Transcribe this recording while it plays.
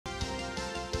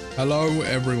Hello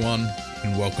everyone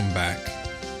and welcome back.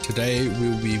 Today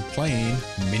we'll be playing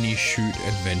Minishoot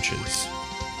Adventures.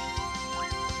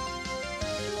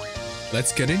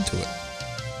 Let's get into it.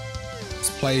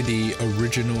 Let's play the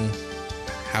original,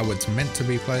 how it's meant to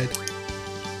be played.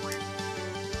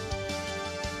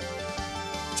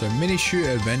 So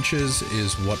Minishoot Adventures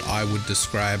is what I would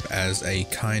describe as a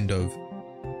kind of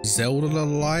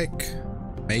Zelda-like,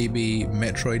 maybe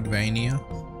Metroidvania,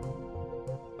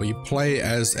 where you play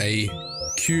as a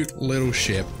cute little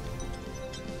ship,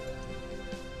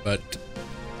 but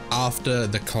after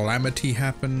the calamity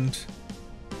happened,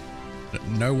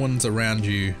 no one's around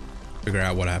you to figure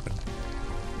out what happened.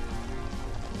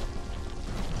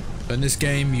 So in this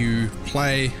game you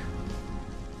play,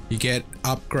 you get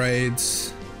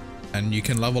upgrades, and you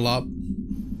can level up.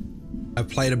 I've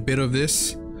played a bit of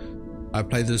this. I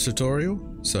played the tutorial,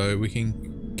 so we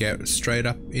can get straight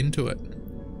up into it.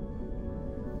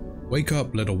 Wake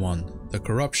up, little one. The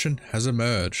corruption has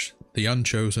emerged. The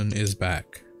Unchosen is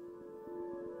back.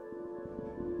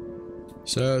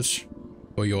 Search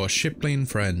for your shipling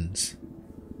friends.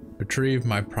 Retrieve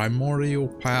my primordial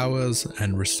powers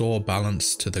and restore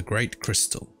balance to the great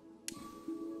crystal.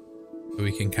 So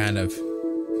we can kind of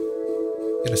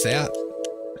get us out.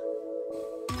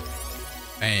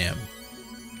 Bam.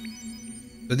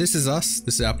 So this is us.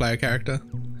 This is our player character.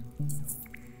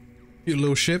 Cute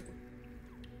little ship.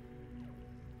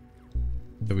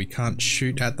 So we can't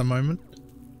shoot at the moment.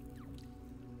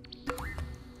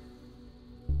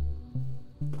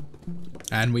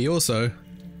 And we also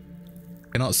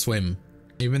cannot swim.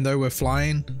 Even though we're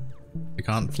flying, we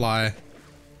can't fly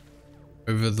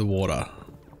over the water.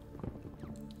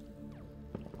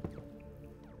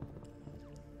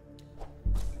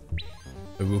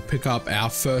 So we'll pick up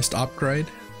our first upgrade.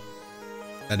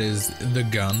 That is the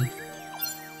gun.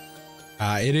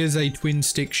 It is a twin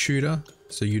stick shooter,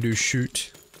 so you do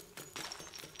shoot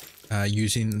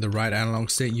using the right analog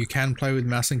stick. You can play with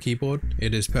mouse and keyboard.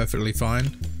 It is perfectly fine.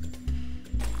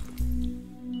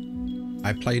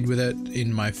 I played with it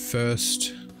in my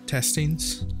first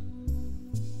testings.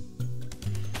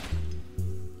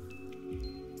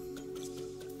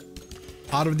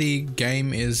 Part of the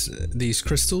game is these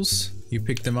crystals. You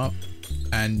pick them up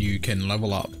and you can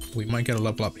level up. We might get a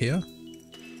level up here.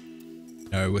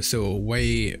 No, we're still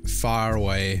way far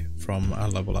away from a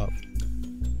level up.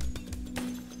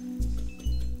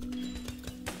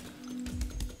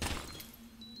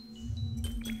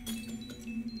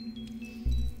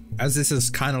 As this is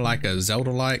kind of like a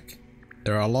Zelda-like,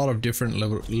 there are a lot of different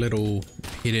little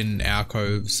hidden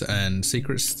alcoves and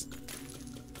secrets to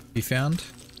be found.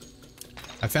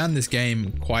 I found this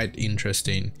game quite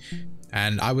interesting,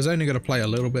 and I was only going to play a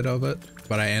little bit of it,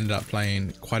 but I ended up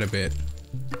playing quite a bit.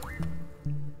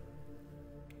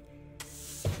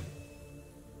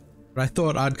 But I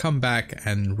thought I'd come back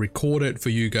and record it for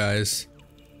you guys.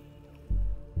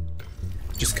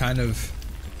 Just kind of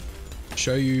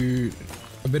show you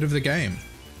a bit of the game.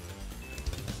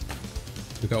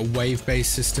 We've got a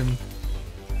wave-based system.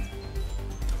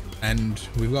 And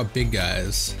we've got big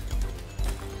guys.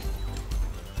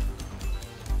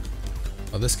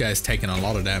 Oh, this guy's taking a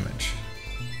lot of damage.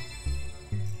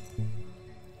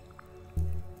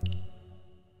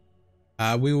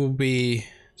 We will be...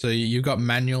 So you've got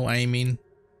manual aiming,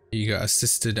 you got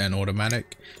assisted and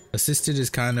automatic. Assisted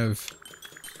is kind of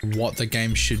what the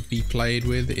game should be played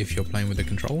with if you're playing with a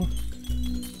controller.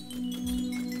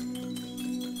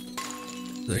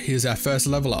 So here's our first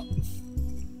level up.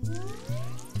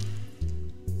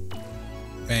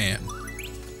 Bam.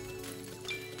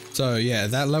 So yeah,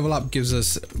 that level up gives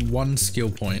us 1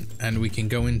 skill point, and we can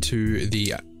go into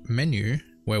the menu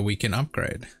where we can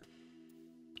upgrade.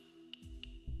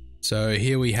 So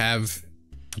here we have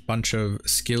a bunch of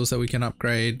skills that we can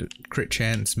upgrade: crit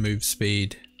chance, move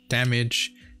speed,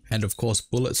 damage, and of course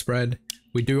bullet spread.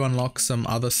 We do unlock some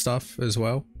other stuff as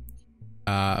well,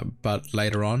 but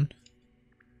later on.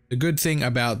 The good thing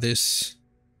about this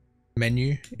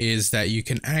menu is that you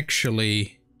can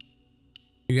actually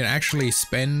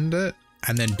spend it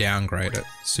and then downgrade it,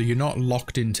 so you're not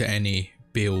locked into any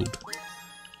build.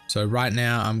 So right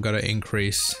now I'm going to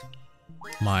increase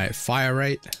my fire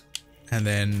rate, and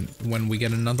then when we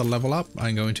get another level up,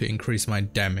 I'm going to increase my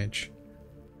damage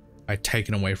by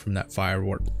taking away from that fire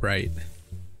rate.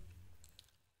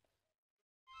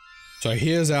 So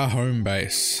here's our home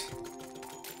base.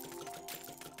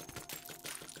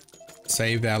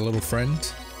 Save our little friend.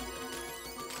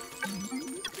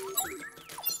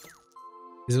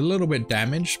 He's a little bit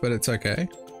damaged, but it's okay.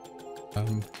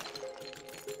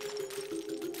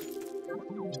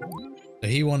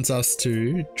 He wants us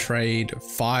to trade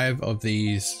 5 of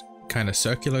these kind of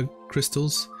circular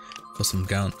crystals for some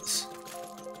guns.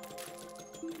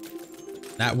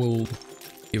 That will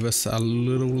give us a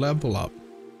little level up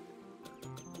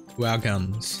to our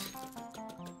guns.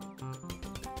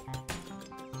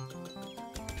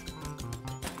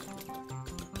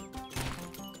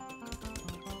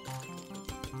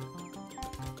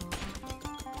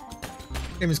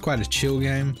 Game is quite a chill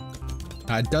game.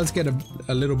 It does get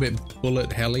a little bit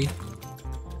bullet helly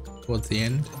towards the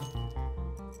end,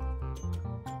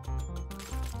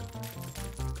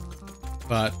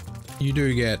 but you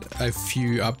do get a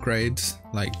few upgrades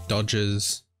like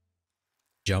dodges,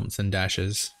 jumps and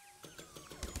dashes.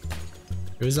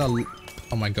 There is a,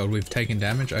 oh my god, we've taken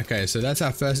damage. Okay, so that's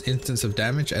our first instance of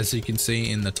damage. As you can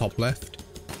see in the top left,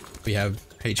 we have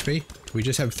HP. We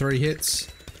just have 3 hits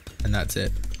and that's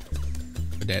it.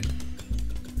 We're dead.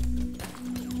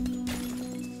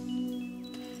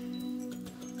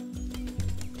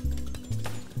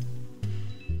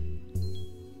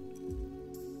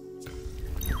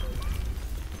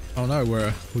 Oh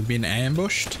no, we've been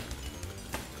ambushed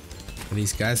by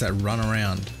these guys that run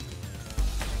around.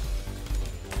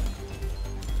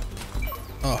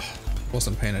 Oh,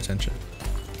 wasn't paying attention.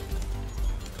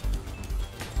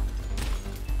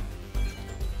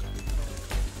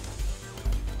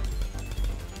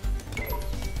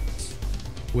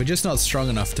 We're just not strong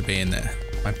enough to be in there.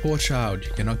 My poor child,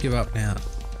 you cannot give up now.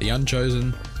 The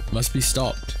Unchosen must be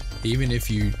stopped, even if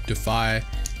you defy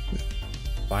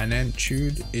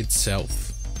Minishoot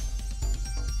itself.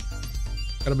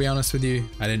 Gotta be honest with you,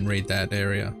 I didn't read that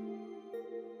area.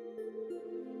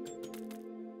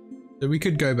 So we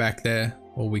could go back there,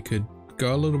 or we could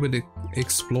go a little bit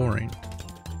exploring.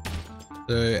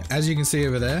 So as you can see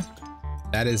over there,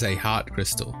 that is a heart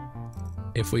crystal.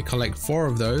 If we collect 4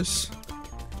 of those,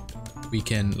 we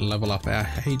can level up our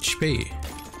HP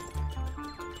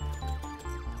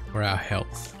or our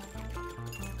health.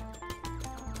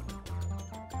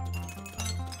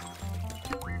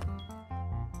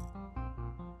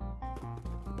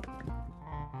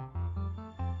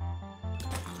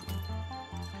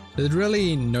 There's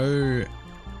really no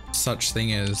such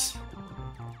thing as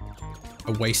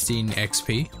a wasting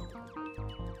XP.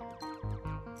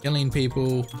 Killing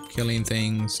people, killing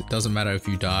things, it doesn't matter if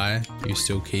you die, you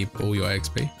still keep all your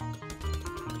XP.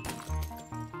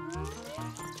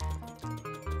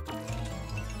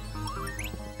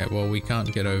 Okay, well we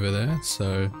can't get over there,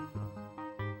 so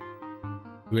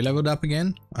we leveled up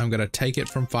again. I'm gonna take it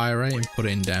from fire ray and put it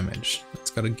in damage. It's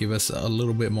gotta give us a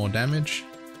little bit more damage.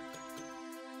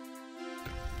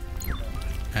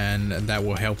 And that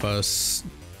will help us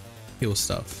heal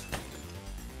stuff.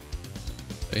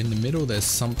 In the middle there's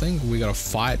something, we gotta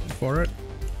fight for it,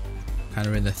 kind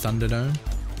of in the Thunderdome.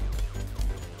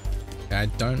 I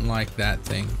don't like that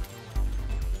thing.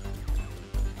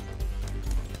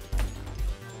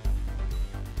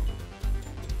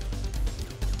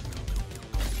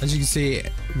 As you can see,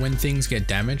 when things get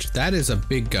damaged, that is a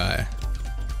big guy.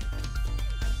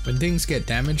 When things get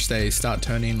damaged, they start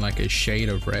turning like a shade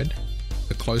of red.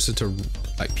 The closer to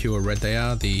like pure red they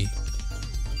are, the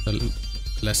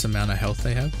less amount of health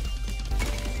they have.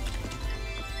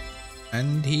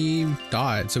 And he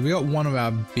died. So we got one of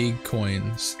our big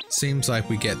coins. Seems like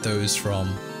we get those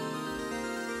from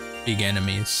big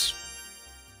enemies.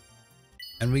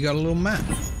 And we got a little map.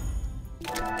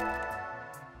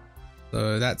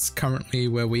 So that's currently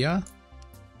where we are.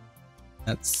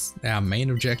 That's our main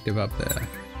objective up there.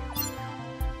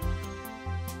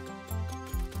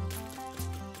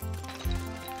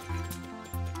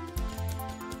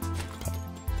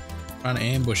 Trying to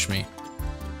ambush me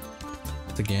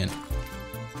again.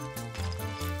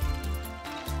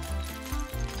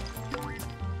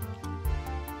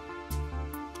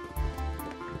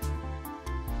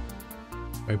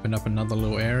 Open up another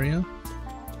little area.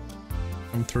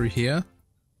 Come through here.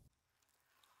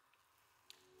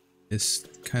 This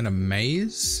kind of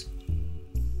maze.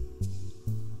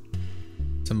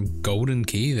 Some golden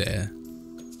key there.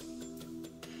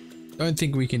 Don't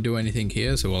think we can do anything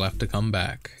here, so we'll have to come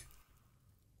back.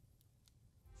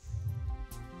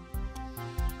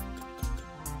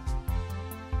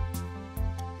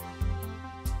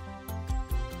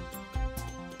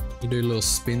 You do little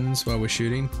spins while we're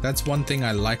shooting. That's one thing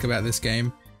I like about this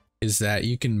game, is that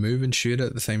you can move and shoot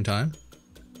at the same time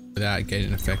without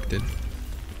getting affected.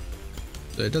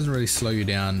 So it doesn't really slow you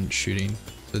down shooting.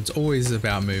 So it's always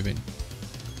about moving.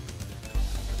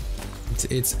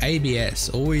 It's ABS,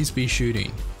 always be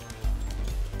shooting.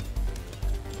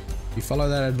 If you follow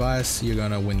that advice, you're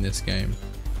gonna win this game.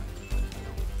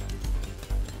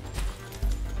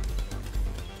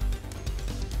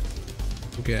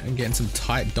 I'm getting some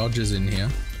tight dodges in here.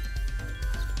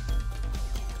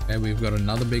 Okay, we've got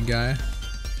another big guy.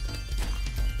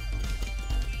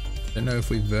 Don't know if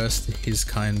we've versed his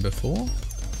kind before.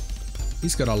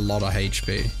 He's got a lot of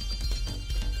HP.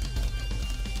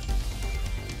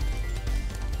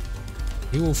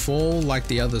 He will fall like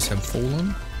the others have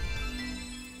fallen.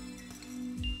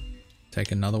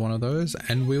 Take another one of those,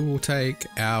 and we will take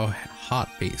our heart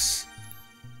piece.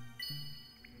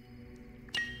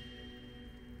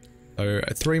 So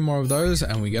 3 more of those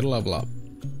and we get a level up.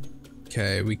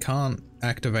 Okay, we can't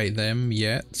activate them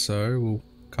yet, so we'll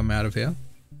come out of here.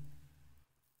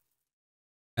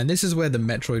 And this is where the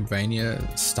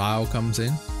Metroidvania style comes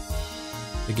in.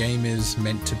 The game is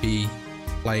meant to be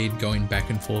played going back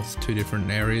and forth to different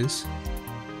areas.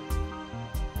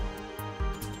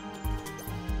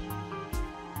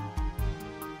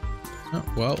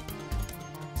 Oh, well,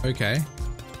 okay.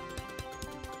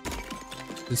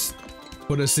 Just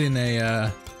put us in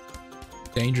a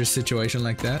dangerous situation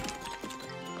like that.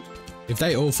 If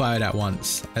they all fired at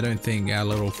once, I don't think our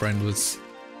little friend was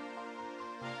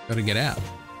gotta get out.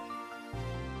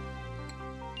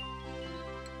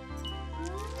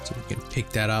 So we can pick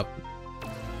that up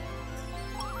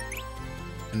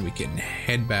and we can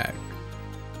head back.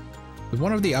 But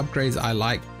one of the upgrades I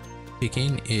like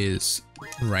picking is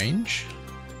range,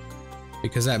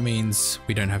 because that means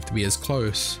we don't have to be as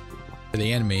close to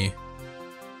the enemy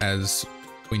as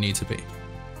we need to be.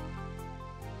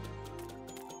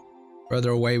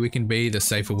 Further away we can be, the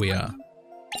safer we are.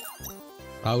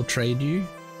 I'll trade you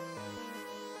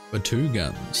for 2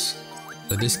 guns.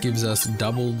 So this gives us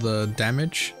double the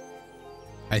damage,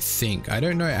 I think. I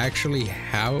don't know actually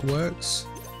how it works.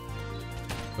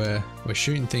 We're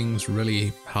shooting things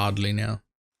really hardly now.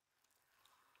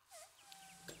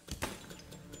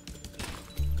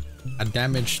 Our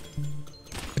damage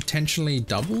potentially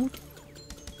doubled?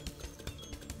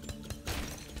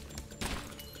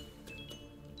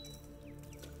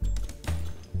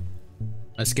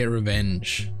 Let's get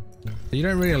revenge. You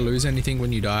don't really lose anything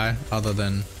when you die other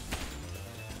than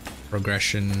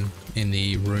progression in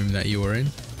the room that you were in.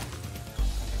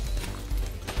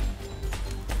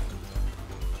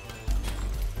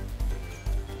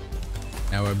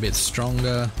 Now we're a bit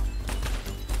stronger.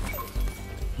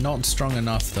 Not strong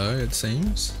enough though, it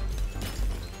seems.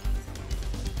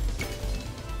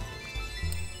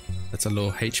 That's a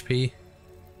little HP.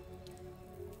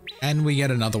 And we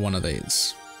get another one of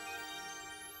these.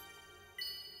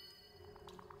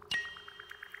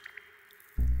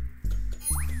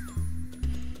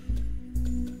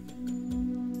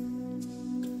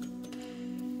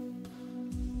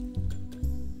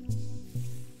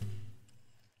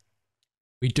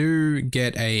 We do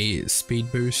get a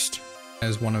speed boost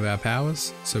as one of our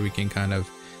powers, so we can kind of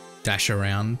dash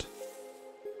around.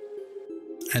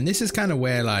 And this is kind of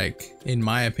where, like, in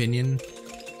my opinion,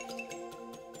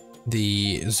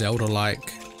 the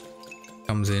Zelda-like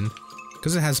comes in,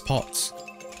 because it has pots.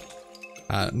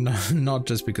 No, not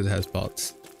just because it has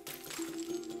pots,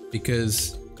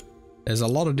 because there's a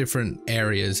lot of different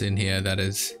areas in here that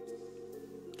is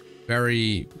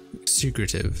very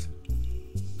secretive.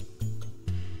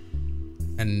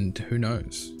 And who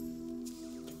knows?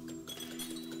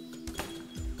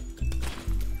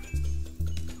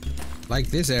 Like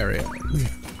this area,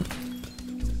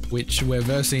 which we're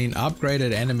versing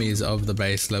upgraded enemies of the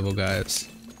base level guys.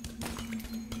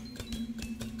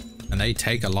 And they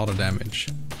take a lot of damage.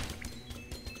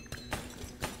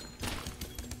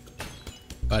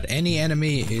 But any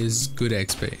enemy is good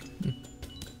XP.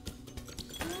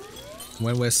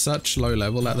 When we're such low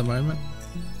level at the moment,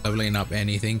 leveling up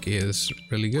anything is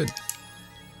really good.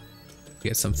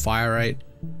 Get some fire rate,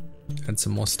 add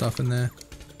some more stuff in there.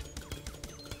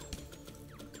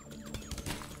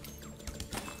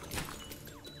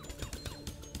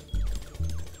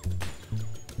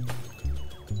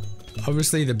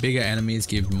 Obviously the bigger enemies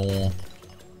give more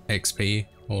XP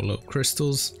or little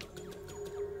crystals,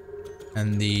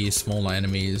 and the smaller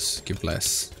enemies give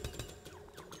less.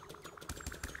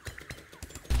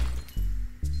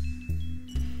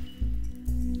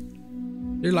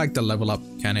 I do like the level up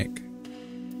mechanic.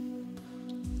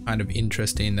 Kind of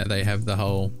interesting that they have the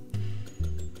whole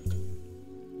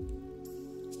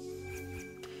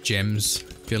gems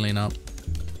filling up.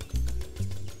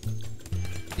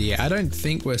 Yeah, I don't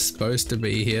think we're supposed to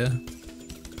be here.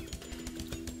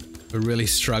 We're really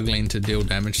struggling to deal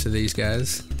damage to these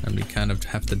guys, and we kind of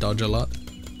have to dodge a lot.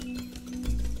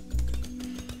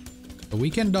 But we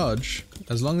can dodge,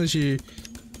 as long as you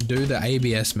do the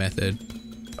ABS method.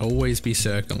 Always be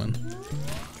circling.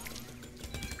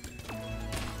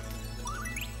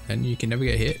 And you can never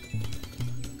get hit.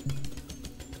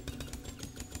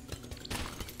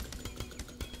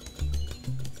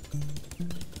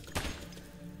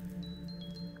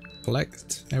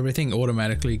 collect. Everything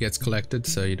automatically gets collected,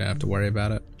 so you don't have to worry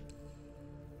about it.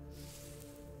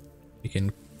 We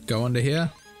can go under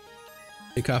here,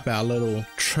 pick up our little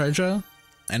treasure,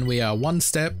 and we are one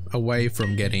step away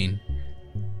from getting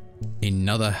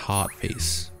another heart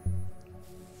piece.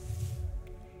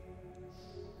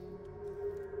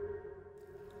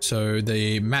 So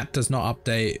the map does not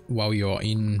update while you're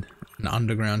in an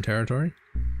underground territory.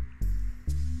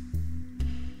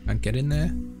 Can't get in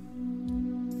there.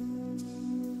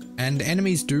 And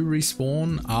enemies do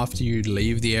respawn after you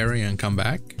leave the area and come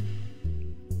back,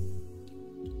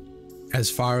 as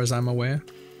far as I'm aware.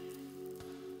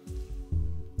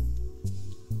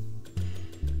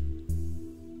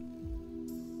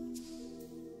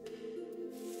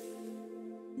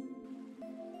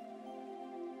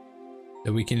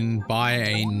 So we can buy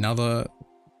another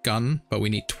gun, but we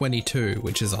need 22,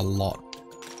 which is a lot.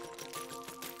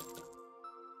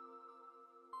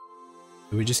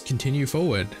 So we just continue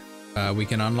forward. We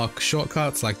can unlock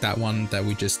shortcuts like that one that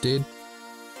we just did.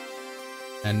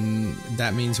 And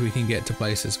that means we can get to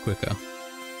places quicker.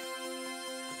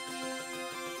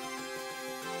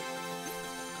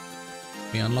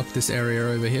 We unlock this area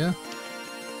over here.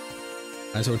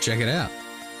 Might as well check it out.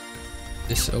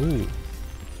 This, oh.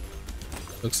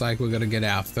 Looks like we're gonna get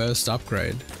our first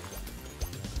upgrade.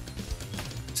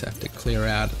 Just have to clear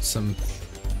out some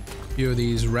few of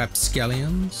these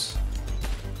rapscallions.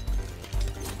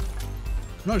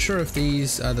 I'm not sure if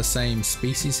these are the same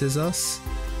species as us.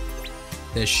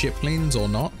 They're shiplings or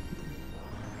not.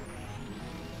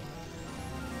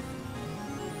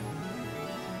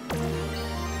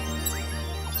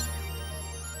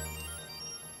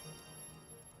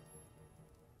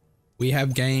 We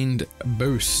have gained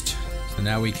boost. So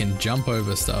now we can jump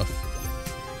over stuff.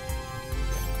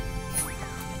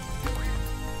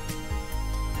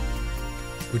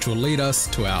 Which will lead us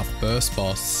to our first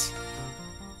boss.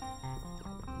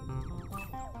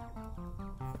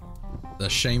 It's a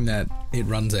shame that it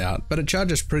runs out, but it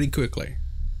charges pretty quickly.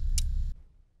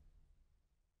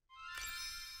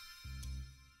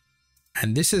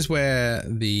 And this is where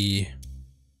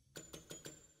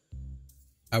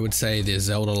I would say the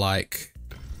Zelda-like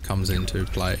comes into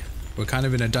play. We're kind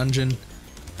of in a dungeon.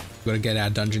 We've got to get our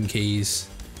dungeon keys.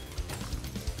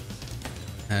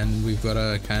 And we've got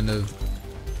to kind of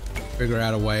figure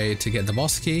out a way to get the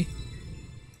boss key.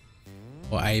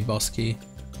 Or a boss key.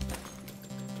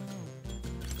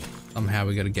 Somehow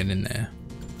we got to get in there.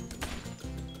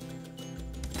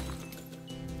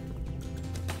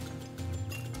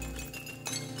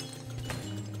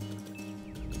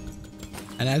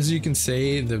 And as you can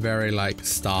see, the very like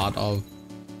start of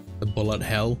the bullet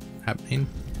hell happening.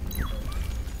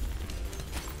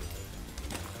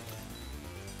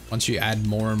 Once you add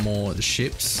more and more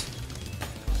ships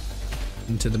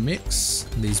into the mix,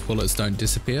 these bullets don't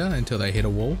disappear until they hit a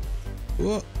wall.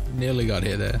 Whoa, nearly got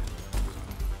hit there.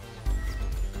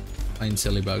 Plain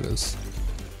silly buggers.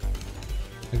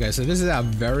 Okay, so this is our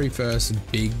very first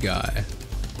big guy.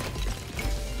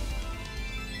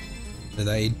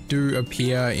 They do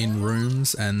appear in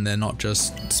rooms and they're not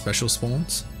just special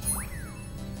spawns.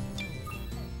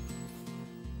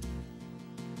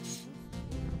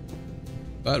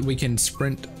 But we can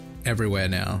sprint everywhere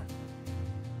now.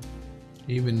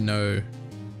 Even though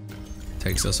it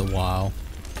takes us a while.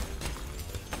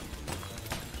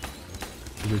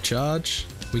 Recharge.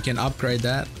 We can upgrade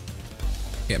that.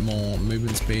 Get more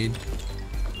movement speed.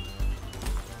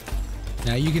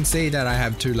 Now you can see that I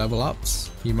have 2 level ups.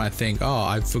 You might think, oh,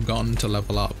 I've forgotten to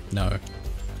level up. No.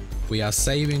 We are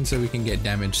saving so we can get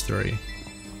damage 3.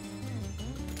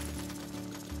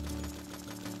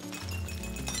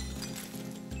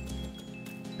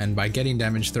 And by getting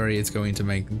damage 3, it's going to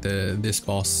make this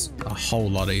boss a whole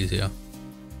lot easier.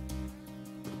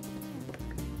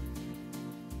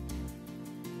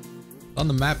 On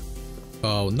the map,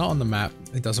 oh, not on the map,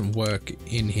 it doesn't work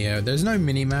in here. There's no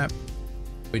mini map,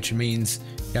 which means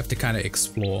you have to kind of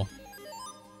explore.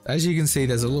 As you can see,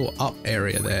 there's a little up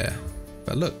area there,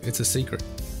 but look, it's a secret.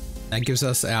 That gives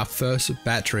us our first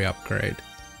battery upgrade.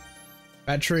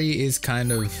 Battery is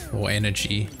kind of, or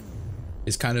energy,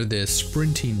 is kind of the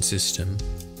sprinting system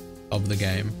of the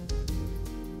game.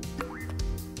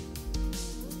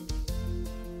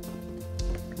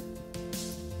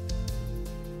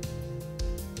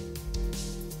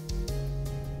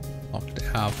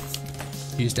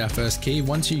 Used our first key.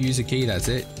 Once you use a key, that's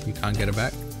it. You can't get it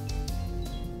back.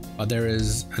 But there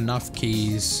is enough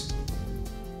keys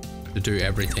to do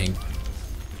everything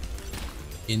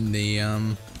in the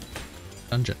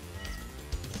dungeon.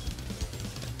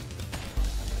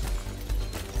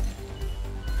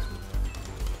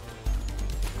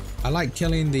 I like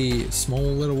killing the small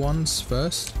little ones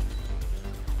first.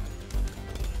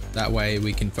 That way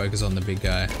we can focus on the big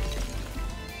guy.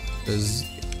 Because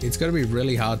it's going to be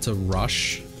really hard to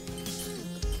rush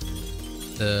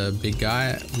the big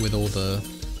guy with all the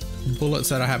bullets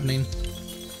that are happening.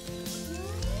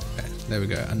 Okay, there we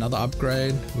go. Another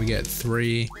upgrade. We get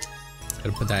 3.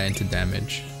 Gotta put that into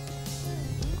damage.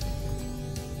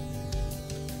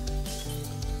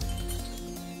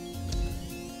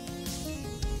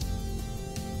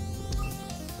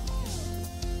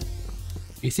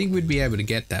 You think we'd be able to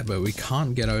get that, but we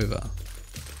can't get over.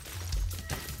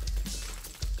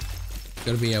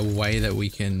 Gotta be a way that we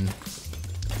can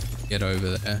get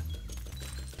over there.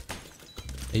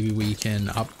 Maybe we can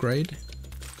upgrade.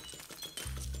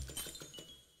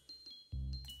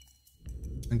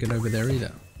 Can't get over there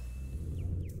either.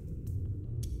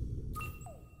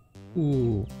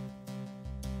 Ooh.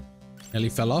 Nearly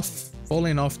fell off.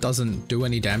 Falling off doesn't do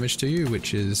any damage to you,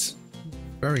 which is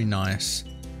very nice.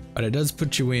 But it does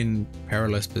put you in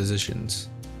perilous positions.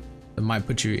 It might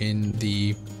put you in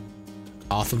the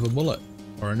path of a bullet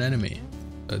or an enemy.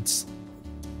 So it's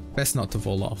best not to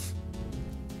fall off.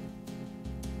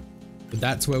 But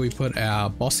that's where we put our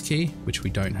boss key, which we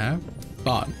don't have.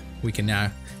 But we can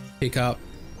now pick up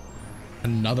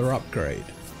another upgrade.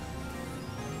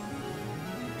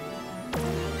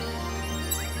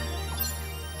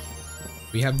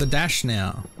 We have the dash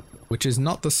now, which is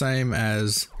not the same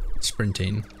as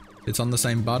sprinting. It's on the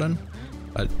same button,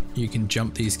 but you can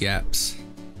jump these gaps.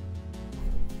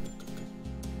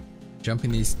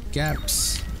 Jumping these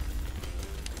gaps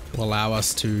will allow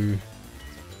us to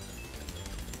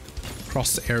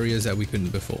cross areas that we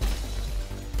couldn't before.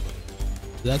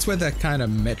 That's where that kind of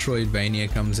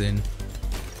Metroidvania comes in.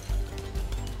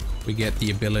 We get the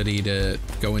ability to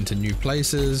go into new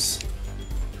places.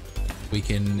 We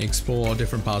can explore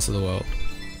different parts of the world.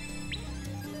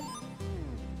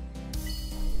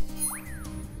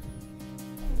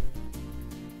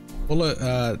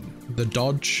 The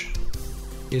dodge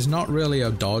is not really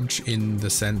a dodge in the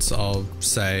sense of,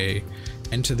 say,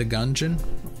 enter the gungeon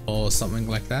or something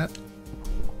like that,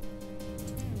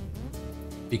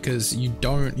 because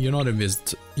you're not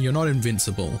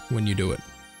invincible when you do it.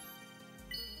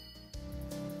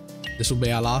 This will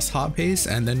be our last heart piece,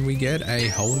 and then we get a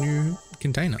whole new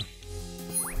container.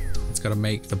 It's got to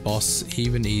make the boss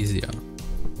even easier.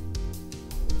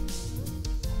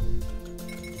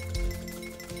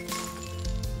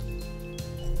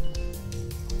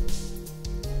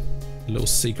 Little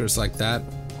secrets like that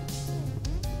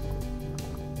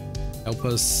help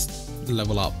us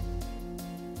level up.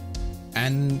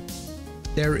 And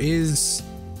there is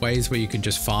ways where you can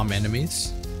just farm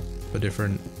enemies for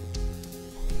different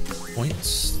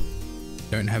points.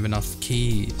 Don't have enough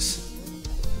keys.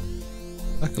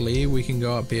 Luckily we can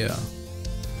go up here.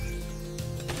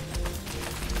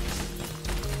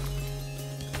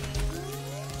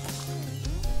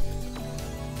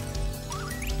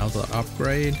 Another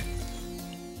upgrade.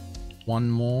 One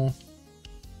more.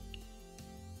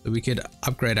 So we could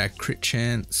upgrade our crit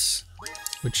chance,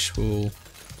 which will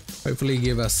hopefully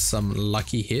give us some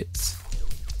lucky hits.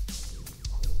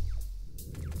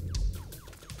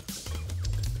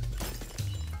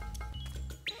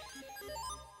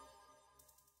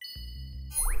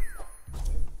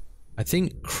 I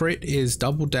think crit is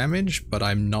double damage, but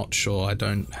I'm not sure. I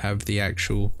don't have the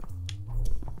actual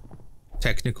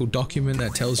technical document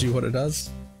that tells you what it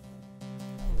does.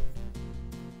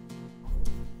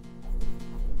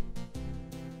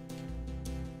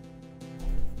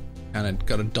 Kinda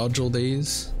gotta dodge all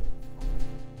these.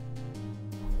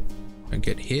 Don't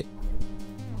get hit.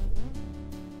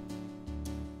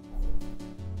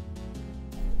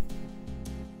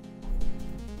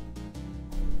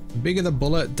 The bigger the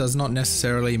bullet does not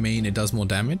necessarily mean it does more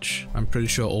damage. I'm pretty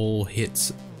sure all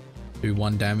hits do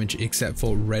 1 damage except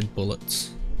for red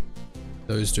bullets.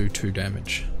 Those do 2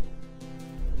 damage.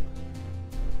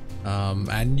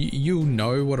 And you'll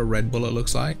know what a red bullet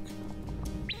looks like,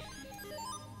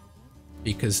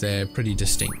 because they're pretty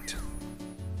distinct.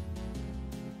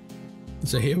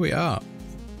 So here we are.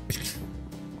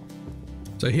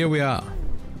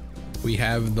 We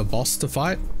have the boss to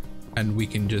fight, and we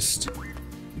can just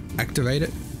activate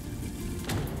it.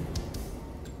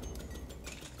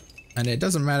 And it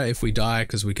doesn't matter if we die,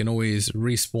 because we can always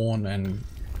respawn and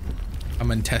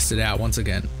come and test it out once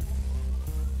again.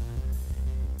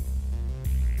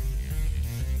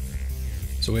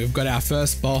 So we've got our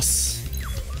first boss.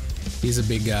 He's a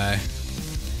big guy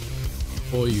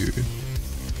for you.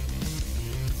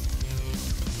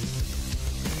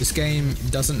 This game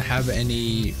doesn't have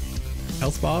any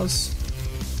health bars.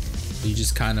 You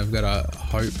just kind of gotta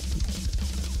hope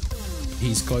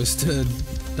he's close to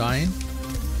dying.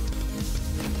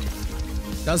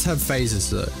 Does have phases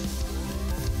though.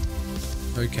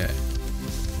 Okay.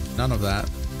 None of that.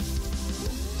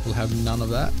 We'll have none of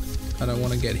that. I don't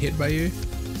want to get hit by you.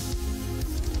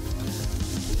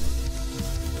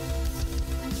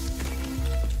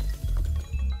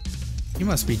 He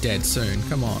must be dead soon.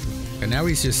 Come on. Okay, now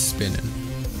he's just spinning.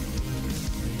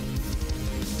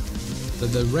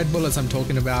 The red bullets I'm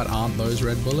talking about aren't those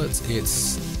red bullets.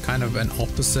 It's kind of an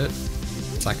opposite.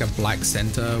 It's like a black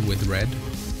center with red.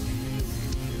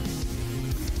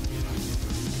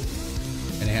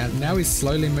 And now he's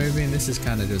slowly moving. This is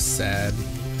kind of just sad.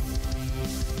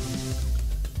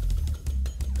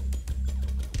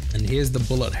 And here's the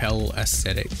bullet hell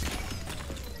aesthetic.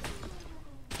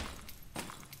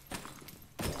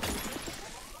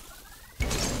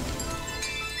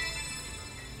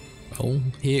 Well,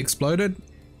 he exploded.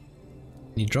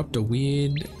 He dropped a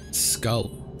weird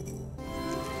skull.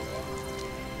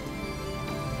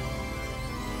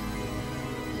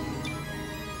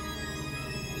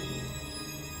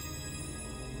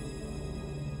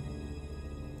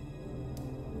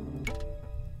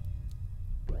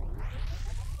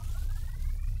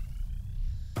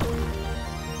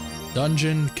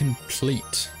 Dungeon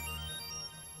complete.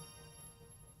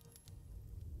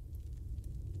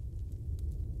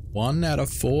 One out of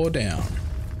 4 down.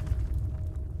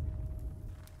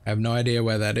 I have no idea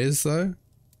where that is though.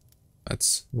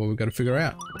 That's what we've got to figure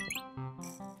out.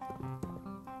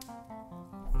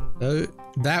 So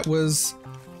that was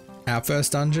our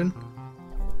first dungeon.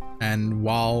 And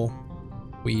while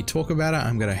we talk about it,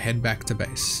 I'm going to head back to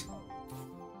base.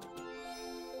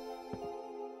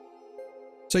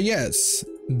 So yes,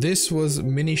 this was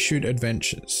Minishoot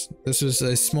Adventures. This was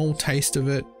a small taste of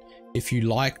it. If you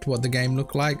liked what the game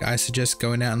looked like, I suggest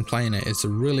going out and playing it. It's a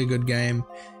really good game.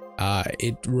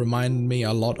 It reminded me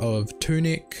a lot of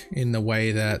Tunic in the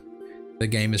way that the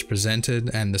game is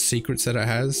presented and the secrets that it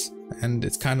has. And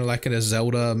it's kind of like a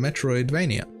Zelda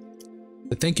Metroidvania.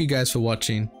 But thank you guys for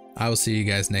watching. I will see you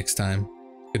guys next time.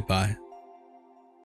 Goodbye.